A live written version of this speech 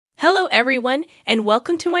Hello everyone, and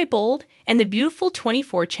welcome to my bold and the beautiful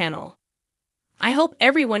 24 channel. I hope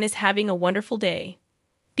everyone is having a wonderful day.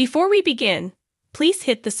 Before we begin, please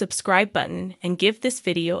hit the subscribe button and give this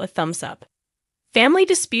video a thumbs up. Family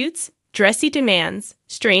disputes, dressy demands,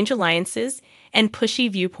 strange alliances, and pushy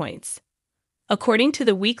viewpoints. According to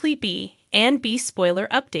the weekly B and B spoiler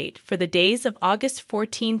update for the days of August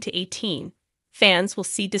 14 to 18, fans will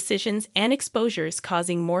see decisions and exposures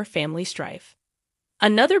causing more family strife.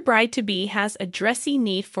 Another bride-to-be has a dressy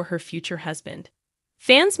need for her future husband.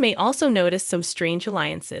 Fans may also notice some strange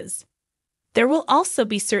alliances. There will also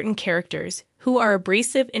be certain characters who are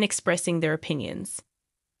abrasive in expressing their opinions.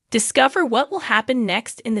 Discover what will happen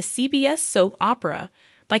next in the CBS soap opera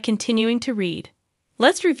by continuing to read.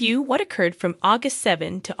 Let's review what occurred from August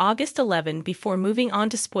 7 to August 11 before moving on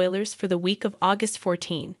to spoilers for the week of August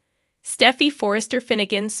 14. Steffy Forrester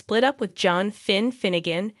Finnegan split up with John Finn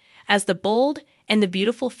Finnegan, as the bold and the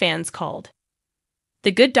beautiful fans called.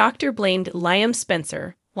 The good doctor blamed Liam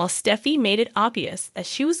Spencer, while Steffy made it obvious that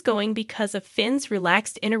she was going because of Finn's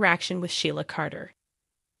relaxed interaction with Sheila Carter.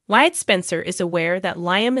 Wyatt Spencer is aware that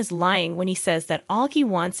Liam is lying when he says that all he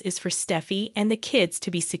wants is for Steffy and the kids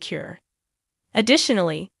to be secure.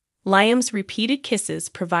 Additionally, Liam's repeated kisses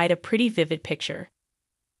provide a pretty vivid picture.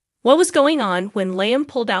 What was going on when Liam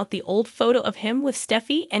pulled out the old photo of him with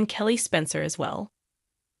Steffy and Kelly Spencer as well?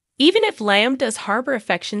 Even if Liam does harbor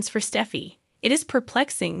affections for Steffy, it is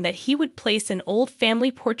perplexing that he would place an old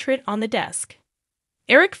family portrait on the desk.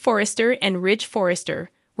 Eric Forrester and Ridge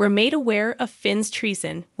Forrester were made aware of Finn's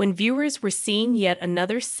treason when viewers were seeing yet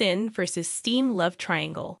another Sin versus Steam love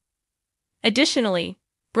triangle. Additionally,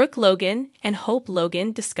 Brooke Logan and Hope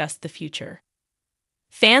Logan discussed the future.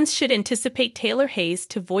 Fans should anticipate Taylor Hayes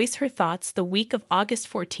to voice her thoughts the week of August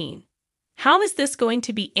 14. How is this going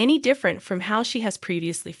to be any different from how she has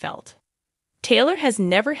previously felt? Taylor has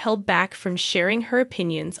never held back from sharing her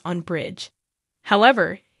opinions on Bridge.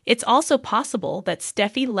 However, it's also possible that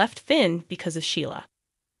Steffy left Finn because of Sheila.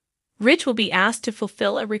 Ridge will be asked to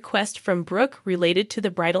fulfill a request from Brooke related to the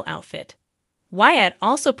bridal outfit. Wyatt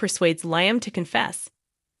also persuades Liam to confess.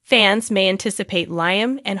 Fans may anticipate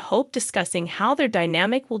Liam and Hope discussing how their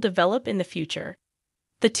dynamic will develop in the future.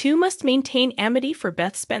 The two must maintain amity for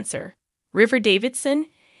Beth Spencer, River Davidson,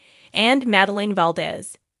 and Madeline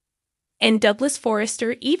Valdez, and Douglas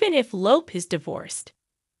Forrester even if Lope is divorced.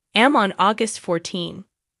 On August 14.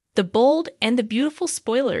 The bold and the beautiful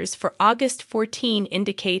spoilers for August 14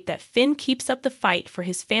 indicate that Finn keeps up the fight for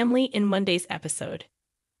his family in Monday's episode.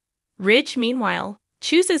 Ridge, meanwhile,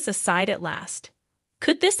 chooses a side at last.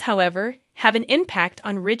 Could this, however, have an impact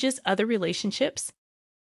on Ridge's other relationships?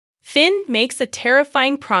 Finn makes a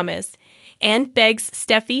terrifying promise and begs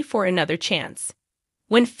Steffy for another chance.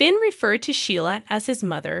 When Finn referred to Sheila as his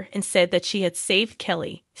mother and said that she had saved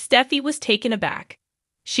Kelly, Steffy was taken aback.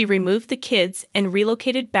 She removed the kids and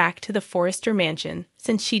relocated back to the Forrester mansion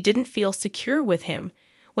since she didn't feel secure with him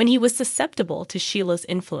when he was susceptible to Sheila's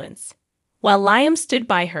influence. While Liam stood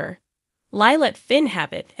by her, Li let Finn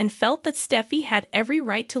have it and felt that Steffy had every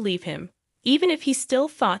right to leave him, even if he still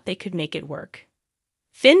thought they could make it work.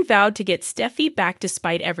 Finn vowed to get Steffy back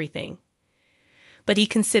despite everything, but he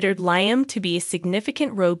considered Liam to be a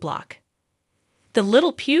significant roadblock. The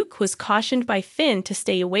little puke was cautioned by Finn to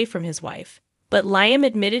stay away from his wife, but Liam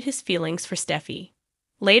admitted his feelings for Steffy.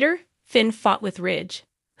 Later, Finn fought with Ridge,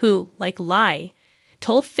 who, like Li,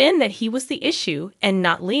 told Finn that he was the issue and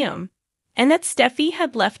not Liam, and that Steffy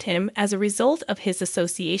had left him as a result of his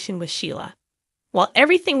association with Sheila. While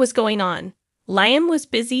everything was going on, Liam was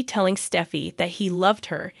busy telling Steffy that he loved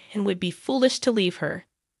her and would be foolish to leave her.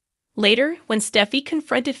 Later, when Steffy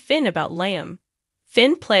confronted Finn about Liam,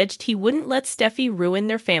 Finn pledged he wouldn't let Steffy ruin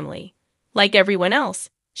their family. Like everyone else,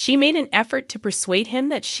 she made an effort to persuade him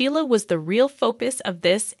that Sheila was the real focus of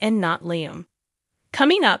this and not Liam.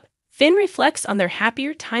 Coming up, Finn reflects on their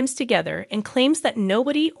happier times together and claims that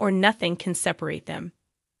nobody or nothing can separate them.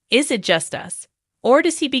 Is it just us? Or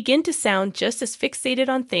does he begin to sound just as fixated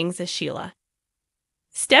on things as Sheila?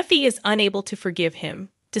 Steffy is unable to forgive him,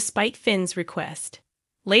 despite Finn's request.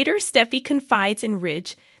 Later, Steffy confides in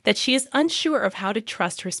Ridge that she is unsure of how to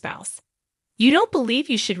trust her spouse. "You don't believe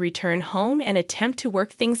you should return home and attempt to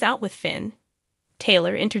work things out with Finn?"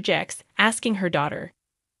 Taylor interjects, asking her daughter.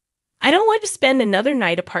 "I don't want to spend another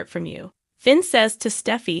night apart from you," Finn says to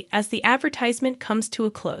Steffy as the advertisement comes to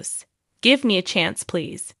a close. "Give me a chance,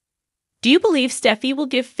 please." Do you believe Steffy will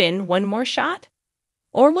give Finn one more shot?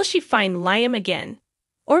 Or will she find Liam again?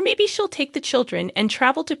 Or maybe she'll take the children and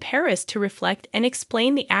travel to Paris to reflect and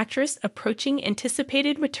explain the actress' approaching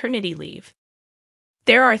anticipated maternity leave.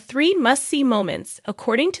 There are 3 must-see moments,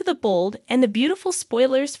 according to the bold and the beautiful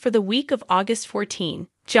spoilers for the week of August 14.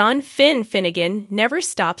 John Finnegan never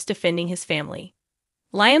stops defending his family.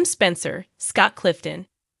 Liam Spencer, Scott Clifton,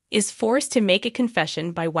 is forced to make a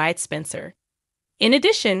confession by Wyatt Spencer. In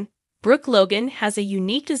addition, Brooke Logan has a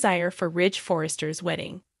unique desire for Ridge Forrester's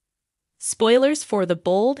wedding. Spoilers for the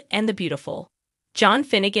bold and the beautiful. John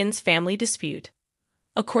Finnegan's family dispute.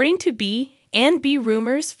 According to B&B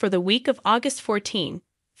rumors for the week of August 14,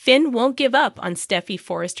 Finn won't give up on Steffy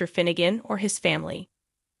Forrester Finnegan or his family.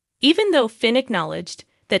 Even though Finn acknowledged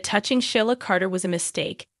that touching Sheila Carter was a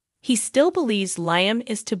mistake, he still believes Liam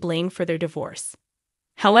is to blame for their divorce.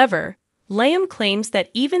 However, Liam claims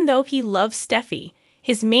that even though he loves Steffy,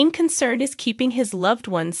 his main concern is keeping his loved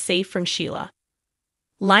ones safe from Sheila.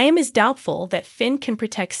 Liam is doubtful that Finn can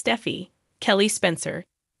protect Steffy, Kelly Spencer,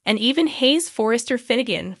 and even Hayes Forrester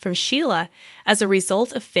Finnegan from Sheila as a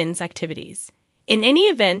result of Finn's activities. In any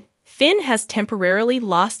event, Finn has temporarily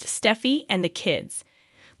lost Steffy and the kids,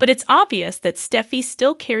 but it's obvious that Steffy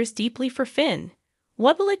still cares deeply for Finn.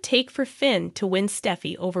 What will it take for Finn to win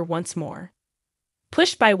Steffy over once more?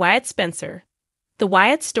 Pushed by Wyatt Spencer. The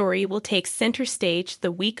Wyatt story will take center stage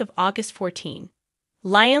the week of August 14.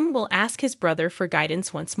 Liam will ask his brother for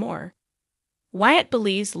guidance once more. Wyatt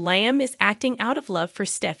believes Liam is acting out of love for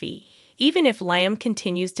Steffy, even if Liam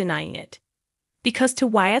continues denying it. Because to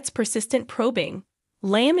Wyatt's persistent probing,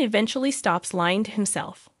 Liam eventually stops lying to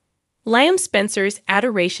himself. Liam Spencer's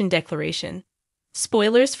adoration declaration.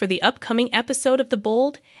 Spoilers for the upcoming episode of The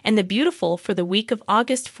Bold and the Beautiful for the week of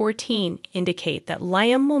August 14 indicate that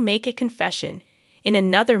Liam will make a confession in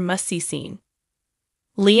another must-see scene.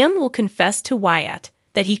 Liam will confess to Wyatt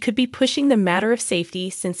that he could be pushing the matter of safety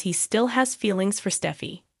since he still has feelings for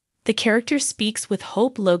Steffy. The character speaks with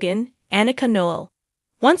Hope Logan, Annika Noel,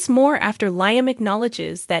 once more after Liam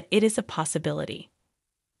acknowledges that it is a possibility.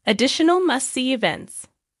 Additional must-see events.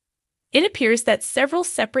 It appears that several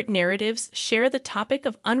separate narratives share the topic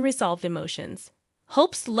of unresolved emotions.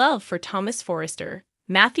 Hope's love for Thomas Forrester,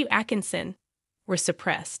 Matthew Atkinson, were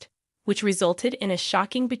suppressed, which resulted in a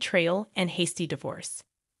shocking betrayal and hasty divorce.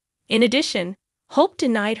 In addition, Hope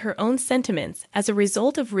denied her own sentiments as a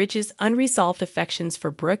result of Ridge's unresolved affections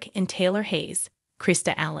for Brooke and Taylor Hayes,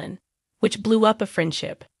 Krista Allen, which blew up a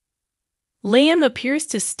friendship. Liam appears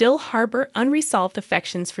to still harbor unresolved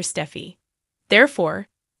affections for Steffy. Therefore,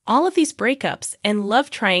 all of these breakups and love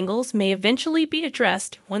triangles may eventually be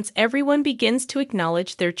addressed once everyone begins to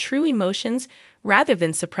acknowledge their true emotions rather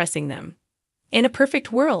than suppressing them. In a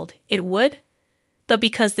perfect world, it would, but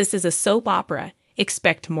because this is a soap opera,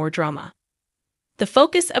 expect more drama. The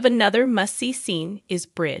focus of another must-see scene is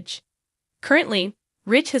Bridge. Currently,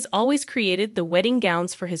 Ridge has always created the wedding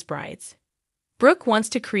gowns for his brides. Brooke wants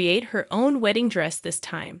to create her own wedding dress this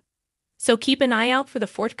time, so keep an eye out for the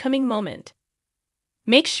forthcoming moment.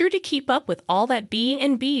 Make sure to keep up with all that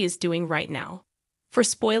B&B is doing right now. For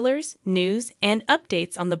spoilers, news, and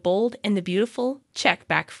updates on The Bold and the Beautiful, check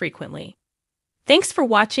back frequently. Thanks for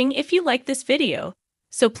watching. If you like this video,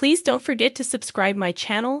 so please don't forget to subscribe my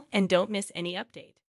channel and don't miss any update.